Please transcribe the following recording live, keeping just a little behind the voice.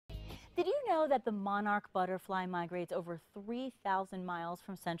Did you know that the monarch butterfly migrates over 3,000 miles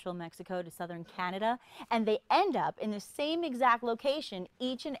from central Mexico to southern Canada, and they end up in the same exact location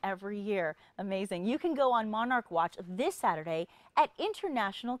each and every year? Amazing. You can go on Monarch Watch this Saturday at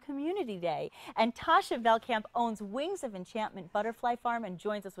International Community Day. And Tasha Velkamp owns Wings of Enchantment Butterfly Farm and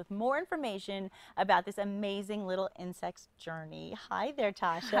joins us with more information about this amazing little insect's journey. Hi there,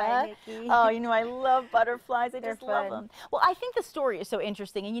 Tasha. Hi, Nikki. Oh, you know, I love butterflies. I They're just love fun. them. Well, I think the story is so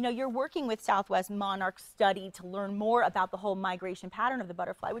interesting. And, you know, you're working with Southwest Monarch Study to learn more about the whole migration pattern of the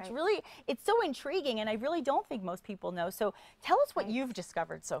butterfly, which really, it's so intriguing, and I really don't think most people know. So tell us what you've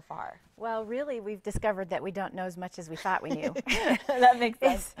discovered so far. Well, really, we've discovered that we don't know as much as we thought we knew. That makes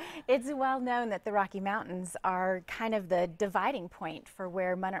sense. It's well known that the Rocky Mountains are kind of the dividing point for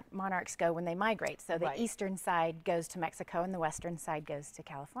where monarchs go when they migrate. So the eastern side goes to Mexico and the western side goes to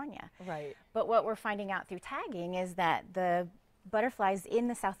California. Right. But what we're finding out through tagging is that the butterflies in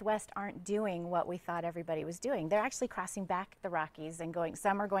the Southwest aren't doing what we thought everybody was doing. They're actually crossing back the Rockies and going,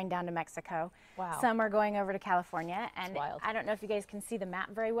 some are going down to Mexico, some are going over to California, and I don't know if you guys can see the map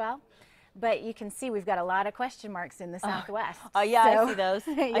very well, but you can see we've got a lot of question marks in the Southwest. Oh yeah, so, I see those.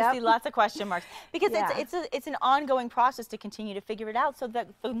 I see lots of question marks because it's an ongoing process to continue to figure it out. So that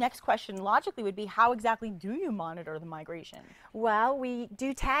the next question logically would be, how exactly do you monitor the migration? Well, we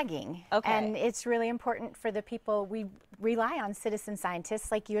do tagging, and it's really important for the people. We rely on citizen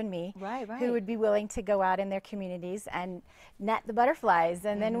scientists like you and me, who would be willing to go out in their communities and net the butterflies,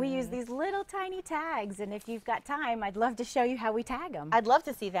 and then we use these little tiny tags, and if you've got time, I'd love to show you how we tag them. I'd love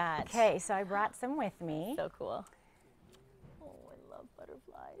to see that. Okay, so I brought some with me. So cool. Oh, I love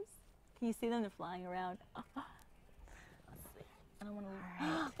butterflies. Can you see them? They're flying around. Let's see. I don't want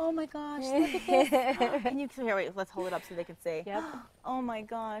to. Oh my gosh, look at this. Can you, here, wait, let's hold it up so they can see. Yep. Oh my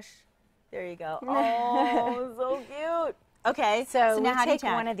gosh. There you go. Oh, so cute. Okay, so now how do you take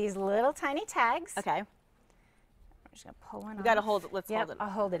tag? one of these little tiny tags. Okay. I'm just going to pull one off. We got to hold it. Let's hold it. I'll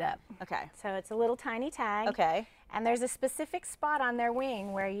hold it up. Okay. So it's a little tiny tag. Okay. And there's a specific spot on their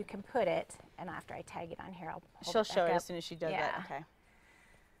wing where you can put it. And after I tag it on here, I'll hold She'll it back show it up. as soon as she does that. Okay.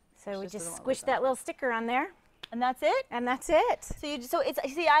 So we just squish that little sticker on there. And that's it? And that's it. So it's,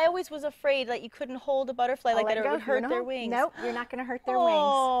 see, I always was afraid that you couldn't hold a butterfly like that, or it would hurt their wings. Nope, you're not going to hurt their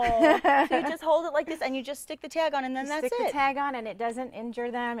wings. So you just hold it like this and you just stick the tag on, and then that's it. Stick the tag on and it doesn't injure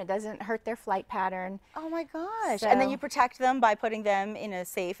them, it doesn't hurt their flight pattern. Oh my gosh. And then you protect them by putting them in a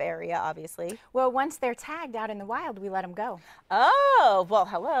safe area, obviously. Well, once they're tagged out in the wild, we let them go. Oh, well,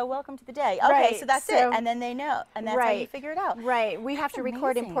 hello, welcome to the day. Okay, so that's it, and then they know, and that's how you figure it out. Right, we have to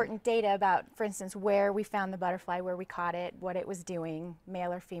record important data about, for instance, where we found the butterfly, where we caught it, what it was doing,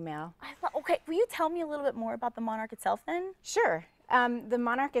 male or female. Okay, will you tell me a little bit more about the monarch itself then? Sure. The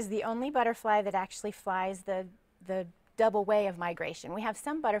monarch is the only butterfly that actually flies the double way of migration. We have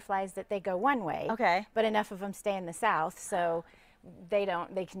some butterflies that they go one way, but enough of them stay in the south, so they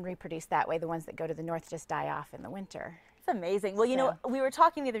can reproduce that way. The ones that go to the north just die off in the winter. It's amazing. Well, you know, we were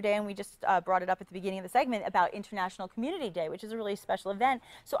talking the other day, and we just brought it up at the beginning of the segment about International Community Day, which is a really special event.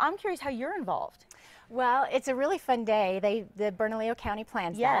 So I'm curious how you're involved. Well, it's a really fun day. The Bernalillo County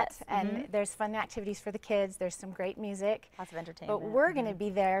plans that, and there's fun activities for the kids. There's some great music. Lots of entertainment. But we're going to be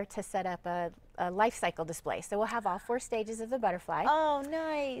there to set up a life cycle display. So we'll have all 4 stages of the butterfly. Oh,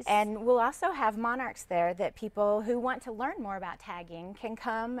 nice. And we'll also have monarchs there that people who want to learn more about tagging can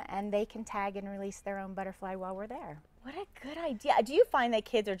come and they can tag and release their own butterfly while we're there. What a good idea. Do you find that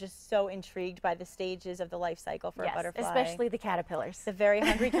kids are just so intrigued by the stages of the life cycle for a butterfly? Especially the caterpillars. The Very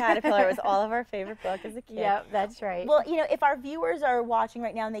Hungry Caterpillar was all of our favorite book as a kid. Yep, that's right. Well, you know, if our viewers are watching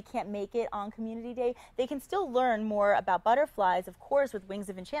right now and they can't make it on Community Day, they can still learn more about butterflies, of course, with Wings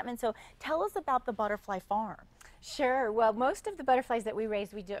of Enchantment. So tell us about the butterfly farm. Sure. Well, most of the butterflies that we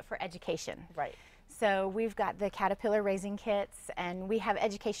raise, we do it for education. Right. So we've got the caterpillar raising kits, and we have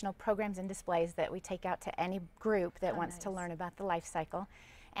educational programs and displays that we take out to any group that wants to learn about the life cycle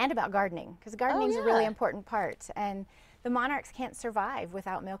and about gardening, because gardening is a really important part. And the monarchs can't survive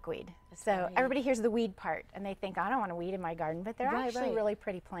without milkweed. So everybody hears the weed part and they think, I don't want to weed in my garden, but they're actually really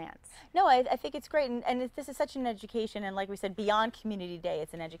pretty plants. No, I think it's great, and this is such an education, and like we said, beyond Community Day,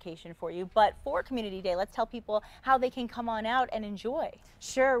 it's an education for you. But for Community Day, let's tell people how they can come on out and enjoy.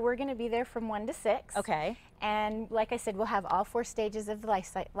 Sure, we're going to be there from 1 to 6. Okay. And like I said, we'll have all 4 stages of the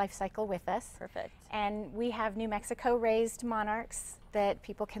life cycle with us. Perfect. And we have New Mexico raised monarchs that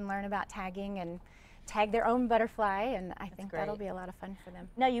people can learn about tagging and tag their own butterfly, and I think that'll be a lot of fun for them.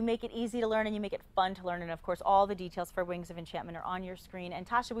 Now, you make it easy to learn and you make it fun to learn, and of course all the details for Wings of Enchantment are on your screen. And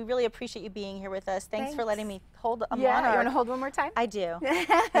Tasha, we really appreciate you being here with us. Thanks for letting me hold a monarch. You want to hold one more time? I do.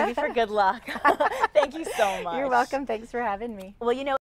 Maybe for good luck. Thank you so much. You're welcome. Thanks for having me. Well, you know,